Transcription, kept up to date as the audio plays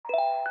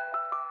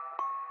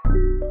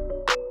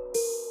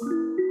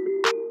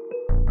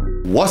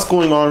What's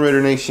going on,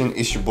 Raider Nation?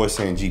 It's your boy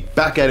Sanjit,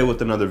 back at it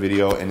with another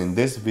video. And in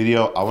this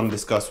video, I want to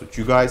discuss with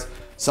you guys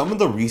some of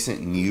the recent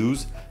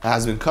news that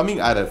has been coming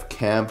out of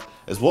camp,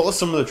 as well as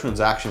some of the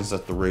transactions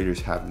that the Raiders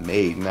have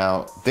made.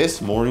 Now, this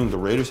morning, the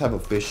Raiders have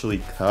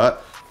officially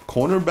cut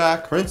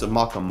cornerback Prince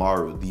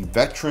Amukamara, the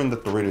veteran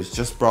that the Raiders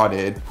just brought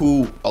in,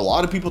 who a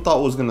lot of people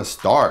thought was going to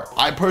start.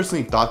 I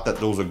personally thought that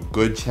there was a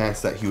good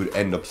chance that he would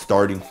end up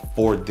starting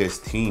for this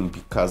team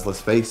because,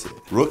 let's face it,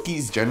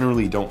 rookies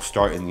generally don't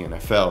start in the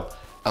NFL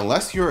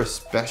unless you're a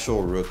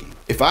special rookie.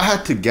 If I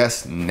had to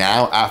guess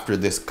now after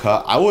this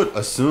cut, I would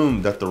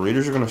assume that the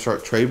Raiders are going to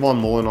start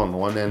McMillan on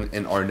one end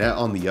and Arnett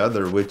on the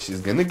other, which is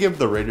going to give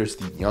the Raiders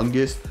the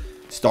youngest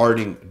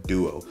starting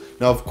duo.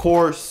 Now, of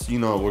course, you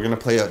know, we're going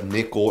to play a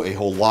nickel a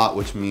whole lot,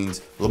 which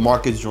means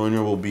LaMarcus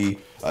Joyner will be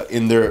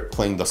in there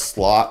playing the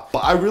slot.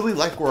 But I really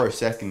like where our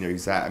secondary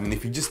is at. I mean,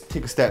 if you just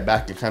take a step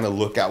back and kind of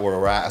look at where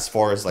we're at as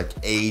far as like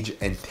age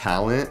and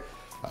talent,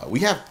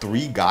 we have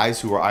three guys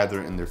who are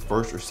either in their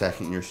first or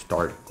second year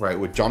starting, right?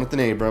 With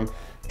Jonathan Abram,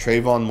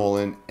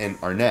 McMillan, and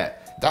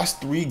Arnett. That's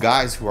three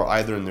guys who are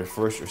either in their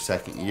first or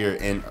second year.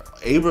 And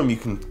Abram, you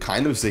can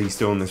kind of say he's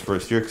still in his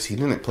first year because he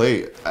didn't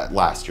play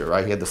last year,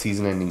 right? He had the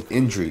season-ending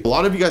injury. A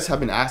lot of you guys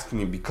have been asking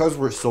me, because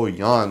we're so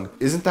young,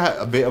 isn't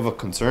that a bit of a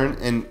concern?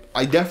 And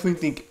I definitely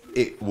think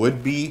it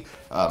would be.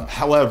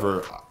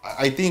 However,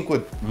 I think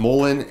with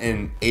Mullen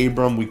and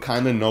Abram, we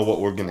kind of know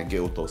what we're going to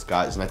get with those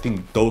guys. And I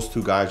think those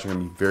two guys are going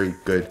to be very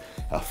good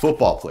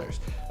football players.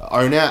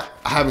 Arnett,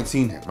 I haven't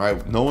seen him,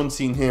 right? No one's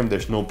seen him.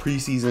 There's no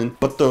preseason.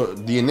 But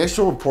the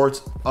initial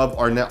reports of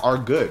Arnett are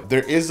good.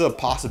 There is a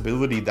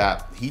possibility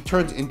that he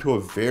turns into a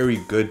very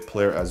good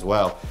player as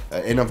well.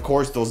 And of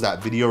course, there was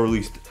that video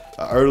released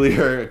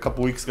earlier a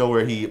couple weeks ago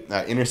where he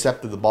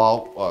intercepted the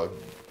ball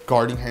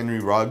guarding Henry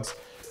Ruggs.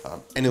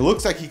 And it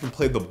looks like he can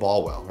play the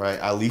ball well, right?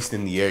 At least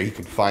in the air, he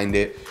can find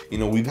it. You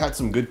know, we've had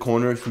some good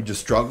corners who just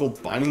struggle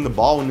finding the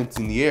ball when it's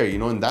in the air, you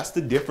know, and that's the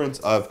difference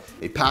of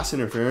a pass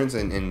interference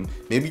and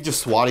maybe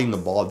just swatting the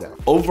ball down.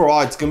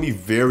 Overall, it's going to be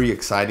very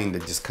exciting to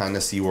just kind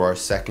of see where our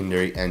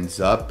secondary ends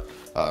up.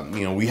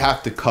 You know, we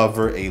have to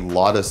cover a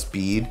lot of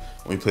speed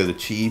when we play the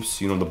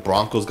Chiefs. You know, the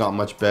Broncos got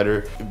much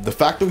better. The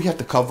fact that we have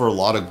to cover a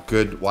lot of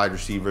good wide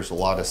receivers, a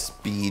lot of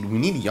speed, we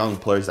need young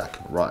players that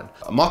can run.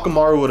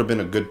 Amukamara would have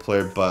been a good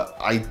player, but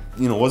I,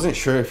 wasn't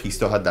sure if he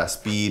still had that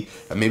speed.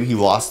 Maybe he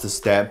lost a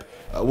step.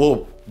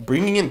 Well,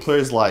 bringing in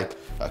players like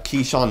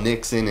Keyshawn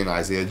Nixon and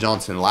Isaiah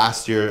Johnson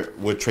last year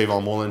with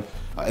McMillan,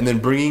 and then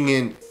bringing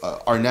in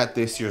Arnett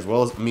this year as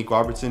well as Amik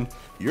Robertson,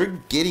 you're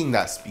getting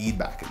that speed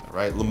back in there,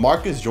 right?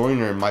 LaMarcus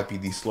Joyner might be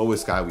the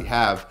slowest guy we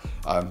have,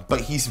 but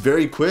he's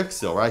very quick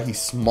still, right?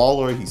 He's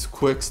smaller, he's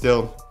quick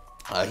still.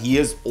 He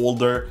is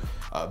older,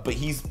 but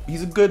he's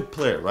a good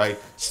player, right?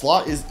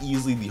 Slot is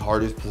easily the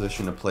hardest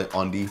position to play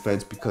on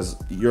defense because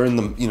you're in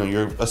the,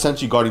 you're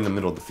essentially guarding the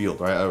middle of the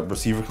field, right? A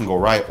receiver can go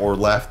right or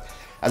left,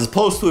 as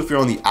opposed to if you're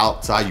on the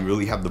outside, you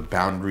really have the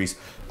boundaries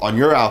on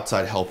your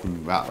outside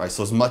helping you out, right?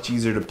 So it's much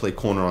easier to play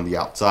corner on the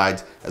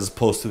outsides as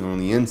opposed to on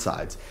the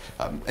insides.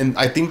 And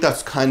I think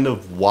that's kind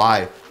of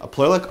why a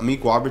player like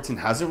Amik Robertson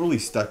hasn't really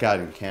stuck out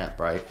in camp,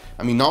 right?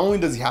 I mean, not only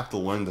does he have to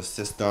learn the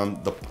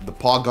system, the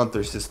Paul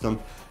Gunther system,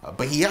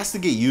 but he has to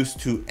get used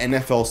to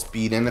NFL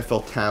speed,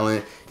 NFL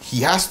talent.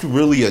 He has to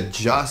really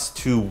adjust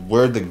to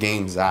where the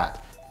game's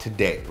at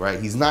today, right?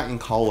 He's not in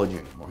college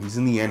anymore. He's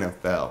in the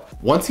NFL.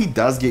 Once he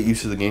does get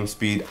used to the game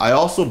speed, I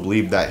also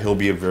believe that he'll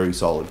be a very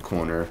solid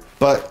corner.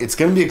 But it's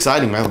going to be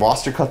exciting, man.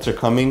 Roster cuts are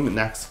coming the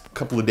next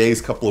couple of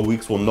days, couple of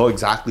weeks. We'll know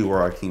exactly where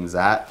our team's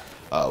at.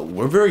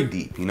 We're very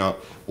deep,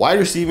 Wide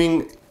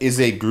receiving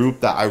is a group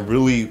that I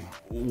really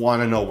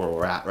want to know where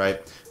we're at,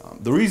 right?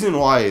 The reason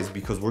why is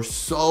because we're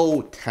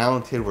so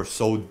talented. We're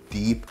so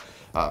deep.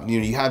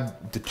 You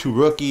have the two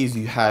rookies.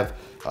 You have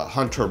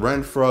Hunter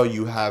Renfrow,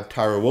 you have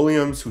Tyler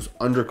Williams, who's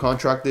under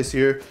contract this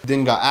year. Then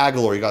you got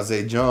Aguilar, you got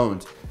Zay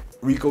Jones,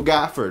 Rico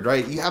Gafford,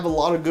 right? You have a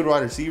lot of good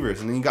wide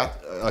receivers, and then you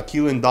got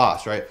Keelan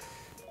Doss, right?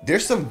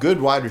 There's some good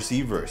wide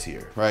receivers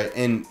here, right?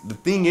 And the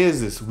thing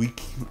is we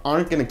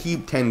aren't going to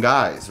keep 10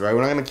 guys, right?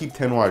 We're not going to keep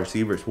 10 wide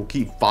receivers. We'll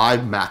keep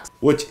 5 max,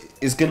 which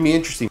is going to be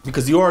interesting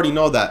because you already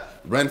know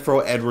that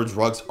Renfrow, Edwards,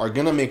 Ruggs are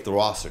going to make the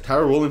roster.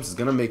 Tyler Williams is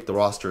going to make the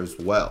roster as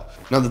well.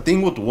 Now, the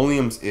thing with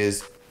Williams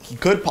is he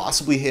could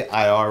possibly hit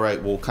IR,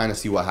 right? We'll kind of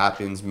see what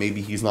happens.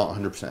 Maybe he's not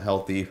 100%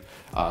 healthy.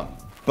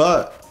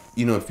 But,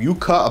 if you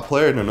cut a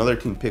player and another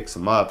team picks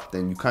him up,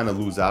 then you kind of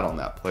lose out on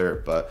that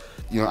player. But,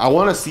 I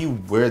want to see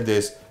where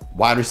this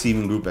wide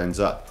receiving group ends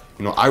up.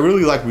 I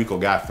really like Rico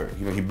Gafford.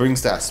 He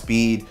brings that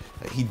speed.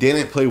 He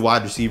didn't play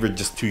wide receiver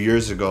just 2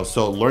 years ago.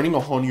 So learning a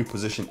whole new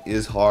position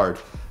is hard.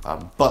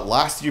 But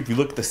last year, if you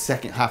look at the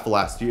second half of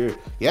last year,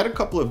 he had a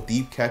couple of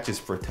deep catches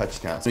for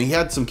touchdowns. He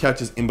had some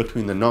catches in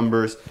between the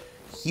numbers.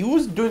 He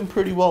was doing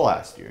pretty well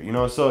last year,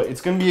 so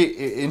it's going to be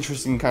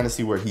interesting to kind of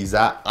see where he's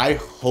at. I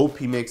hope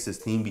he makes this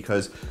team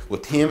because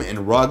with him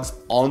and Ruggs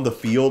on the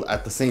field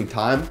at the same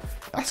time,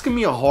 that's going to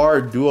be a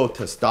hard duo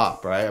to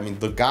stop, right? I mean,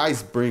 the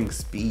guys bring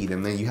speed,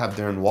 and then you have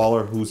Darren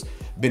Waller, who's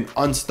been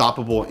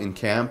unstoppable in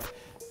camp.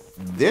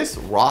 this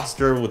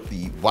roster with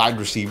the wide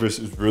receivers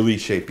is really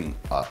shaping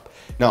up.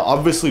 Now,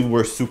 obviously,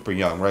 we're super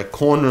young, right?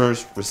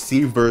 Corners,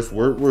 receivers,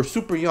 we're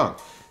super young.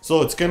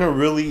 So it's going to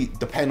really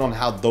depend on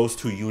how those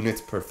two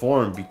units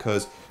perform,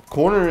 because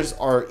corners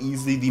are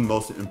easily the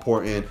most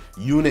important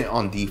unit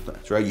on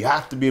defense, right? You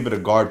have to be able to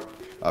guard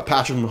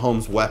Patrick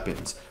Mahomes'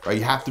 weapons, right?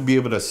 You have to be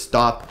able to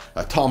stop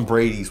Tom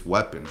Brady's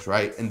weapons,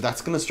 right? And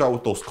that's going to start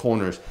with those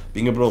corners,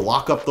 being able to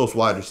lock up those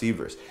wide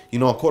receivers. You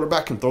know, a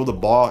quarterback can throw the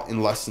ball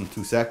in less than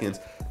 2 seconds.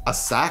 A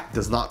sack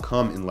does not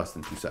come in less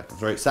than 2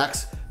 seconds, right?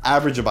 Sacks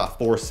average about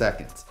 4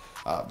 seconds.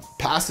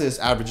 Passes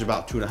average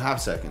about 2.5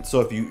 seconds. So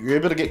if you're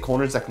able to get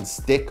corners that can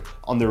stick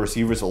on their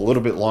receivers a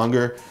little bit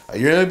longer,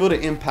 you're able to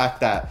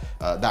impact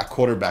that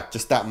quarterback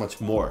just that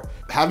much more.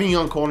 Having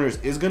young corners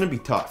is going to be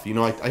tough. You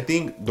know, I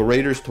think the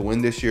Raiders, to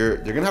win this year,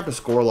 they're going to have to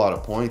score a lot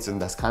of points, and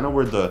that's kind of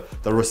where the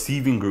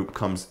receiving group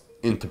comes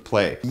into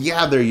play.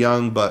 Yeah, they're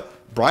young, but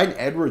Bryan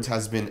Edwards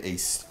has been a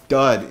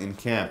stud in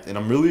camp, and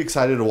I'm really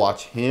excited to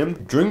watch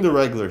him during the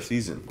regular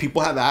season.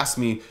 People have asked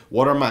me,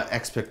 what are my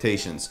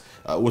expectations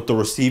with the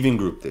receiving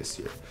group this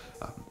year?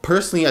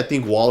 Personally, I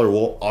think Waller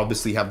will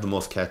obviously have the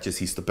most catches.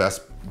 He's the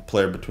best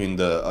player between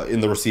the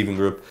in the receiving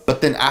group.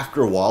 But then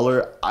after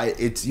Waller,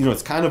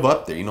 it's kind of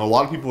up there. You know, a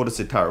lot of people would have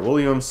said Tyrell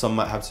Williams. Some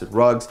might have said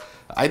Ruggs.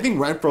 I think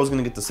Renfro is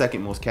going to get the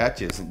second most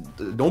catches.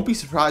 And don't be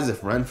surprised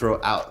if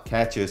Renfro out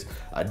catches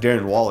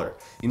Darren Waller.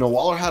 You know,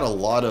 Waller had a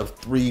lot of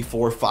 3,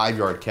 4,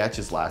 5-yard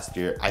catches last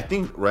year. I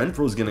think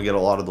Renfro is going to get a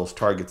lot of those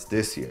targets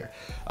this year.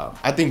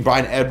 I think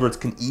Bryan Edwards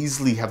can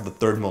easily have the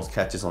third most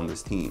catches on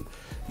this team.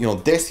 You know,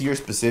 this year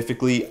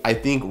specifically, I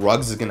think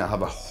Ruggs is going to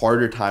have a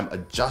harder time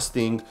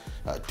adjusting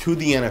to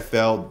the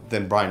NFL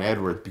than Bryan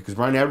Edwards, because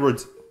Bryan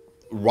Edwards,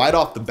 right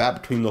off the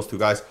bat between those two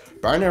guys,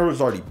 Bryan Edwards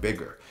is already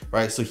bigger,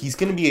 right? So he's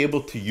going to be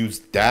able to use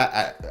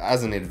that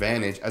as an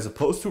advantage, as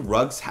opposed to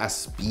Ruggs has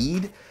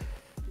speed,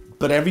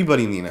 but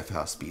everybody in the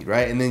NFL has speed,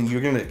 right? And then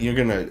you're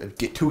gonna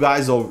get two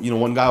guys over, you know,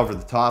 one guy over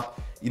the top.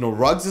 You know,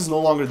 Ruggs is no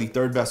longer the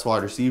third best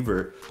wide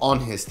receiver on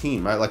his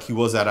team, right? Like he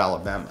was at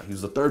Alabama. He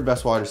was the third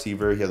best wide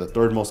receiver. He had the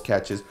third most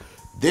catches.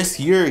 This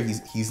year,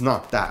 he's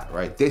not that,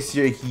 right? This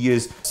year, he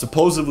is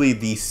supposedly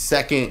the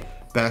second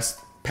best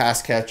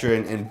pass catcher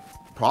and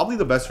probably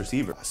the best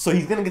receiver. So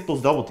he's going to get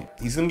those double teams.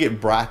 He's going to get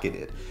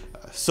bracketed.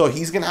 So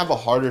he's going to have a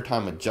harder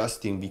time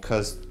adjusting,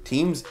 because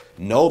teams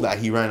know that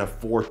he ran a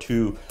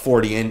 4.2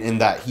 40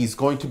 and that he's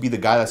going to be the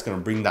guy that's going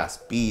to bring that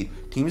speed.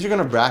 Teams are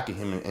going to bracket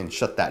him and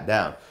shut that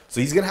down. So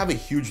he's going to have a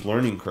huge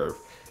learning curve.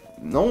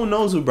 No one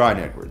knows who Bryan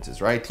Edwards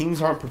is, right?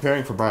 Teams aren't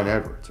preparing for Bryan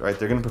Edwards, right?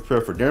 They're going to prepare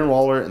for Darren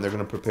Waller, and they're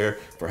going to prepare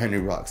for Henry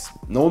Ruggs.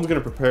 No one's going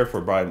to prepare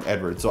for Bryan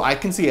Edwards. So I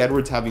can see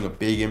Edwards having a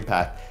big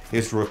impact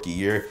his rookie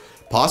year,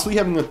 possibly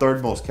having the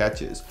third most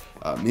catches.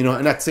 You know,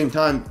 and at the same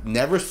time,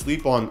 never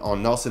sleep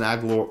on Nelson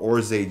Agholor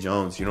or Zay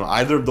Jones. You know,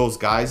 either of those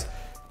guys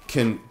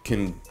can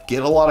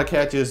get a lot of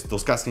catches.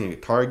 Those guys can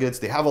get targets.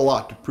 They have a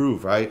lot to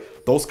prove, right?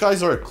 Those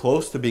guys are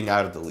close to being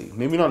out of the league.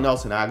 Maybe not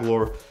Nelson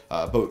Agholor,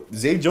 but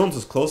Zay Jones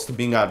is close to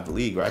being out of the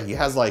league, right? He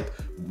has like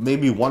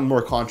maybe one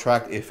more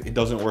contract if it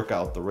doesn't work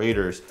out with the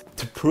Raiders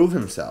to prove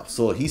himself.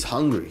 So he's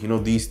hungry. You know,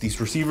 these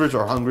receivers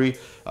are hungry,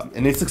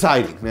 and it's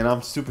exciting, man.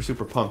 I'm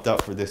super pumped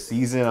up for this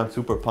season. I'm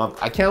super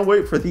pumped. I can't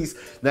wait for these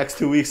next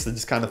 2 weeks to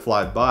just kind of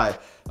fly by.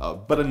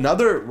 But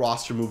another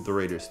roster move the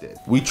Raiders did.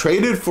 We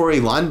traded for a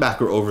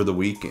linebacker over the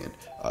weekend.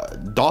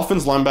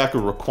 Dolphins linebacker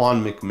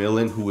Raekwon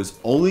McMillan, who is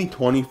only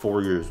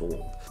 24 years old.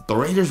 The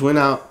Raiders went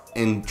out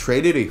and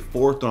traded a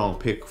 4th-round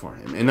pick for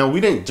him. And now we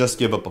didn't just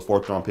give up a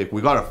 4th-round pick.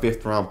 We got a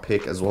 5th-round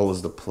pick as well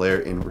as the player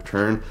in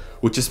return,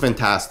 which is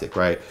fantastic,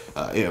 right?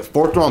 You know,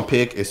 4th-round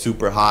pick is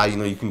super high. You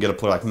know, you can get a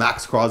player like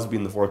Max Crosby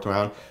in the 4th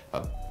round.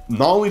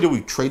 Not only did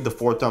we trade the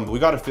 4th round, but we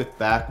got a 5th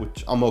back,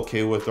 which I'm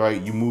okay with,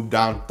 right? You move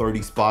down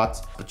 30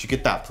 spots, but you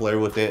get that player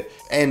with it.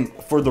 And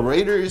for the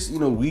Raiders, you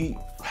know, we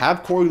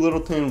have Corey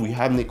Littleton, we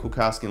have Nick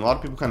Kwiatkowski, and a lot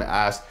of people kind of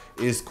ask,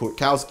 is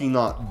Kwiatkowski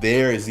not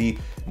there? Is he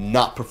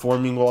not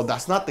performing well?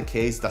 That's not the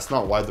case. That's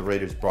not why the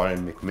Raiders brought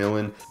in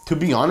McMillan. To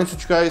be honest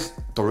with you guys,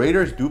 the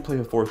Raiders do play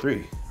a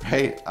 4-3,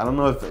 right? I don't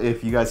know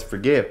if you guys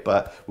forget,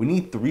 but we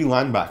need 3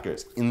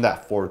 linebackers in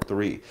that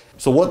 4-3.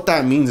 So what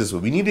that means is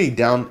we need a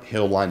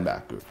downhill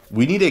linebacker.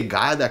 We need a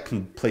guy that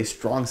can play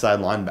strong side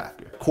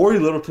linebacker. Corey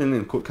Littleton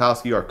and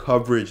Kwiatkowski are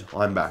coverage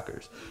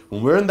linebackers.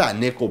 When we're in that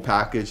nickel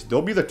package,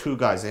 they'll be the 2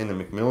 guys in,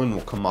 and McMillan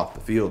will come off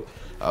the field.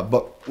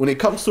 But when it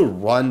comes to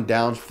run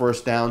downs,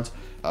 first downs,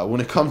 when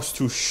it comes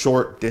to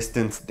short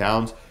distance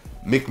downs,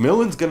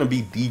 McMillan's going to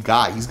be the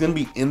guy. He's going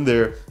to be in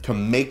there to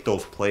make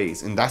those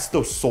plays. And that's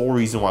the sole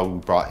reason why we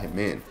brought him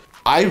in.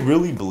 I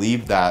really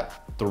believe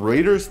that the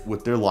Raiders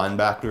with their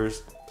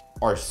linebackers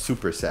are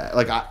super set.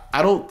 Like,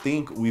 I don't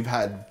think we've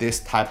had this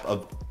type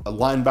of a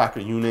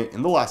linebacker unit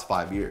in the last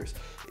 5 years.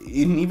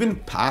 And even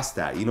past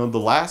that, you know, the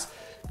last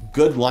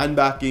good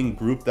linebacking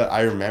group that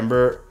I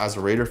remember as a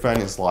Raider fan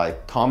is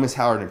like Thomas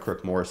Howard and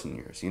Kirk Morrison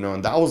years, you know,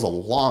 and that was a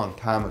long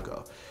time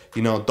ago.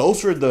 You know,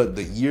 those were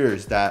the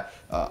years that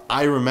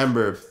I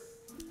remember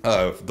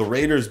the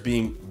Raiders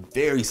being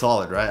very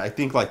solid, right? I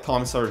think like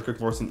Thomas Sawyer and Kirk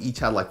Morrison each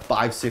had like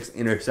 5-6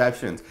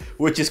 interceptions,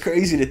 which is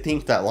crazy to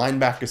think that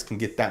linebackers can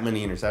get that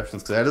many interceptions,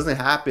 because that doesn't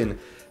happen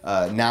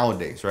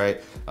nowadays,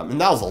 right? And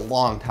that was a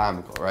long time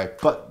ago, right?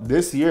 But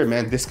this year,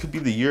 man, this could be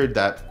the year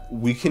that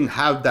we can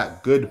have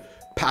that good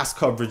pass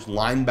coverage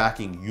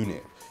linebacking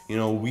unit. You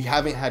know, we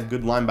haven't had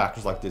good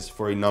linebackers like this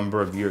for a number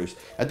of years.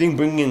 I think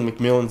bringing in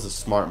McMillan's a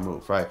smart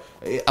move, right?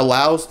 It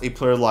allows a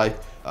player like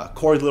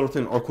Corey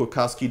Littleton or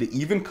Kwiatkowski to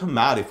even come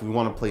out if we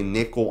want to play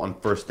nickel on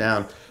first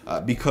down,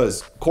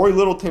 because Corey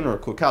Littleton or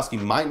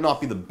Kwiatkowski might not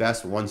be the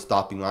best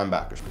run-stopping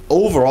linebackers.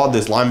 Overall,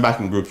 this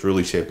linebacking group's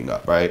really shaping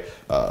up, right?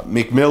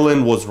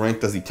 McMillan was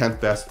ranked as the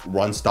 10th best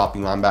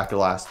run-stopping linebacker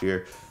last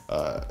year,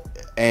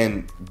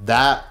 and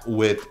that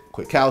with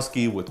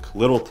Kwiatkowski, with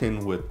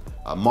Littleton, with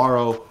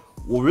Morrow,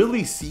 we'll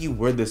really see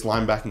where this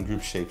linebacking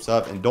group shapes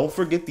up. And don't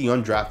forget the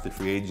undrafted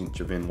free agent,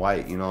 Javin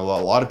White. You know,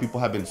 a lot of people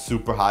have been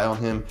super high on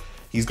him.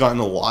 He's gotten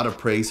a lot of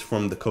praise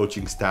from the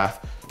coaching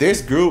staff.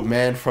 This group,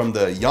 man, from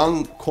the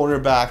young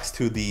cornerbacks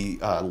to the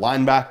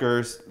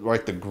linebackers,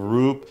 right, the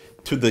group,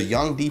 to the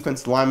young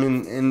defensive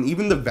linemen, and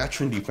even the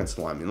veteran defensive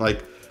linemen.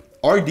 Like,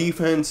 our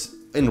defense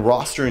and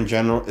roster in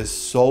general is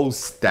so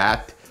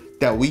stacked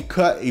that we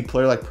cut a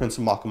player like Prince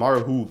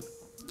Amukamara, who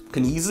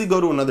can easily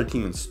go to another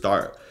team and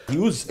start. He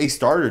was a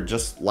starter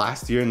just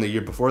last year and the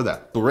year before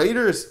that. The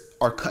Raiders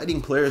are cutting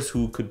players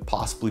who could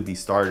possibly be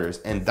starters,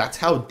 and that's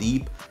how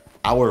deep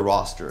our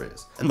roster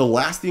is. And the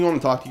last thing I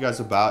want to talk to you guys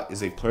about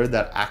is a player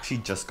that actually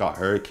just got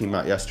hurt. It came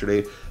out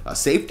yesterday.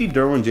 Safety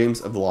Derwin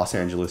James of the Los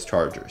Angeles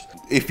Chargers.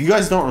 If you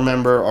guys don't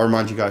remember, I'll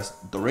remind you guys,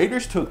 the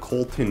Raiders took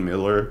Kolton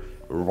Miller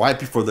right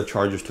before the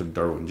Chargers took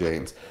Derwin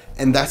James.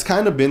 And that's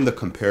kind of been the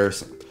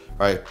comparison,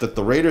 right? That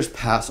the Raiders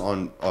pass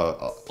on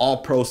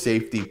all-pro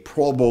safety,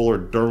 Pro Bowler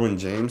Derwin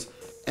James,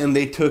 and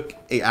they took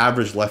a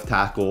average left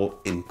tackle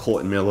in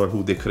Kolton Miller,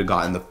 who they could have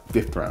got in the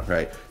 5th round,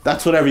 right?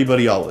 That's what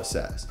everybody always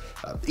says.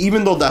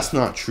 Even though that's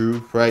not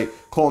true, right?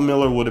 Kolton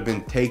Miller would have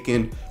been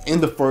taken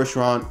in the 1st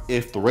round.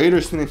 If the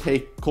Raiders didn't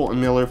take Kolton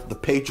Miller, the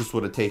Patriots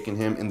would have taken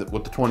him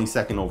with the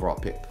 22nd overall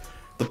pick.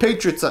 The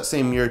Patriots that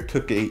same year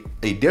took a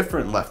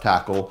different left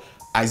tackle,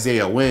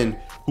 Isaiah Wynn,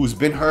 who's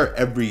been hurt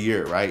every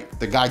year, right?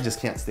 The guy just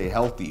can't stay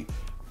healthy.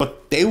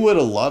 But they would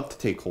have loved to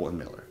take Kolton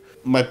Miller.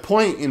 My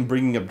point in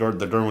bringing up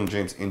the Derwin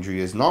James injury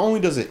is not only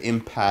does it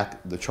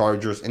impact the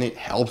Chargers and it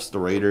helps the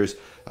Raiders,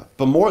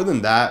 but more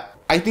than that,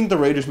 I think the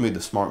Raiders made the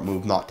smart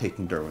move not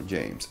taking Derwin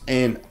James.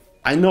 And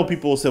I know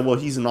people will say, well,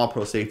 he's an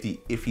all-pro safety.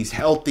 If he's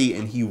healthy,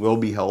 and he will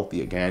be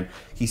healthy again,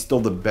 he's still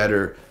the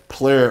better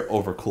player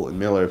over Kolton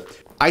Miller.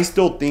 I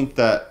still think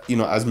that, you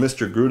know, as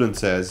Mr. Gruden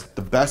says,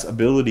 the best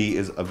ability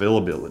is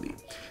availability.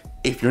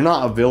 If you're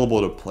not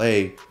available to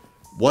play,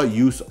 what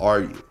use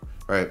are you,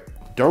 right?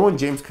 Derwin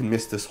James can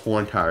miss this whole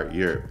entire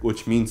year,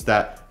 which means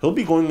that he'll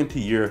be going into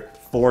year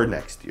 4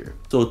 next year.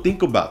 So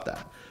think about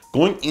that.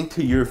 Going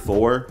into year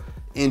 4,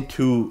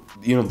 into,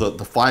 you know,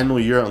 the final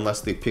year,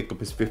 unless they pick up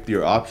his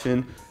 5th-year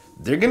option,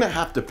 they're gonna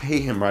have to pay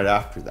him right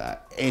after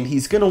that, and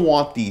he's gonna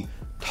want the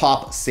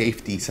top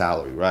safety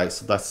salary, right?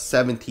 So that's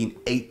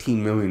 $17-18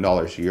 million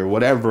a year,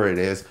 whatever it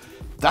is.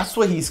 That's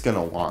what he's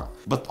gonna want.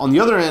 But on the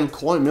other end,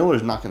 Kolton Miller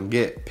is not gonna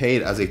get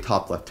paid as a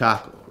top left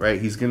tackle, right?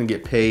 He's gonna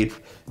get paid,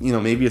 you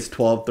know, maybe it's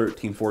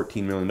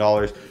 $12-13-14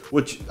 million,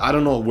 which I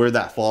don't know where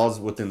that falls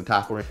within the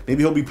tackle range.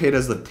 Maybe he'll be paid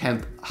as the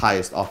 10th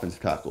highest offensive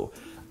tackle.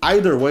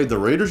 Either way, the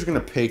Raiders are going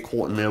to pay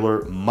Kolton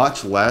Miller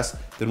much less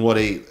than what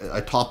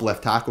a top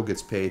left tackle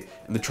gets paid.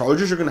 And the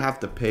Chargers are going to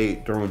have to pay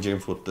Derwin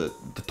James what the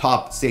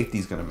top safety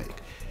is going to make.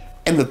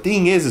 And the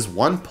thing is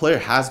one player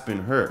has been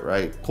hurt,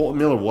 right? Kolton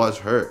Miller was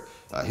hurt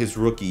his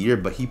rookie year,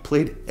 but he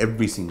played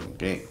every single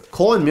game.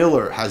 Kolton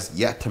Miller has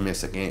yet to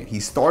miss a game. He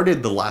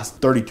started the last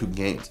 32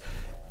 games.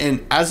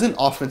 And as an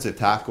offensive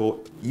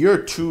tackle,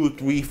 year 2,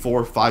 3,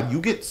 4, 5,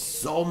 you get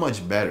so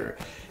much better.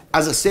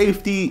 As a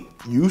safety,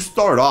 you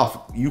start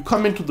off, you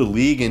come into the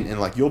league and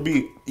like you'll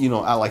be, you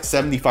know, at like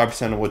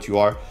 75% of what you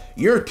are.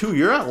 Year 2,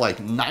 you're at like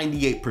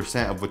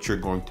 98% of what you're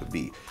going to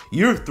be.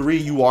 Year 3,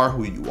 you are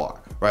who you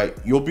are, right?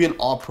 You'll be an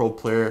all-pro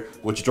player,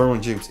 which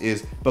Derwin James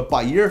is. But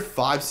by year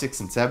 5, 6,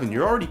 and 7,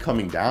 you're already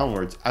coming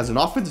downwards, as an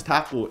offensive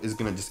tackle is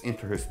going to just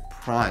enter his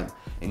prime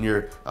in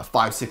year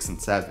 5, 6,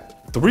 and 7.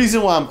 The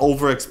reason why I'm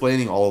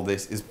over-explaining all of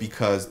this is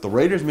because the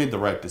Raiders made the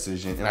right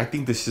decision, and I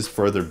think this just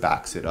further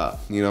backs it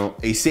up. You know,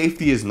 a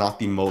safety is not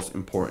the most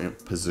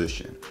important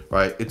position,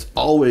 right? It's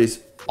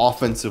always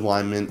offensive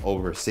linemen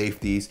over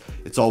safeties.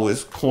 It's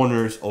always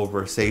corners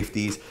over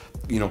safeties,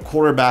 you know,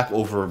 quarterback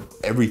over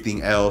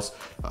everything else.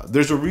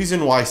 There's a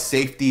reason why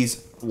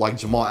safeties like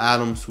Jamal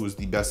Adams, who is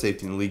the best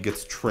safety in the league,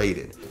 gets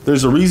traded.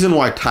 There's a reason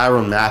why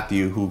Tyrann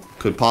Mathieu, who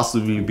could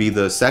possibly be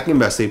the 2nd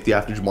best safety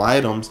after Jamal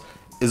Adams,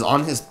 is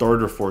on his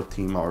 3rd or 4th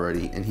team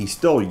already, and he's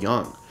still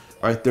young,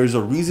 right? There's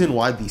a reason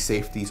why these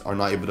safeties are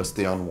not able to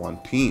stay on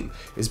one team.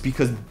 It's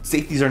because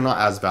safeties are not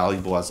as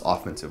valuable as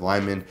offensive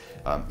linemen.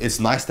 It's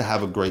nice to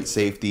have a great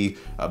safety,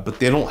 but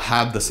they don't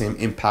have the same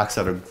impacts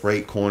that a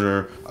great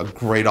corner, a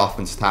great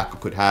offensive tackle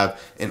could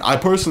have. And I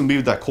personally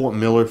believe that Kolton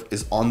Miller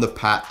is on the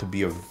path to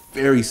be a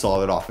very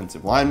solid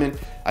offensive lineman.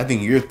 I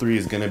think year 3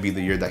 is going to be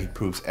the year that he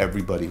proves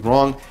everybody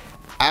wrong,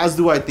 as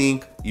do I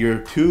think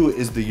year 2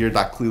 is the year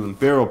that Cleveland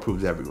Farrell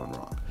proves everyone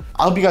wrong.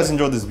 I hope you guys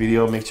enjoyed this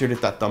video. Make sure to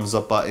hit that thumbs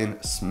up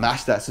button,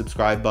 smash that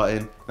subscribe button,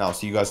 and I'll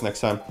see you guys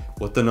next time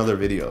with another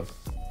video.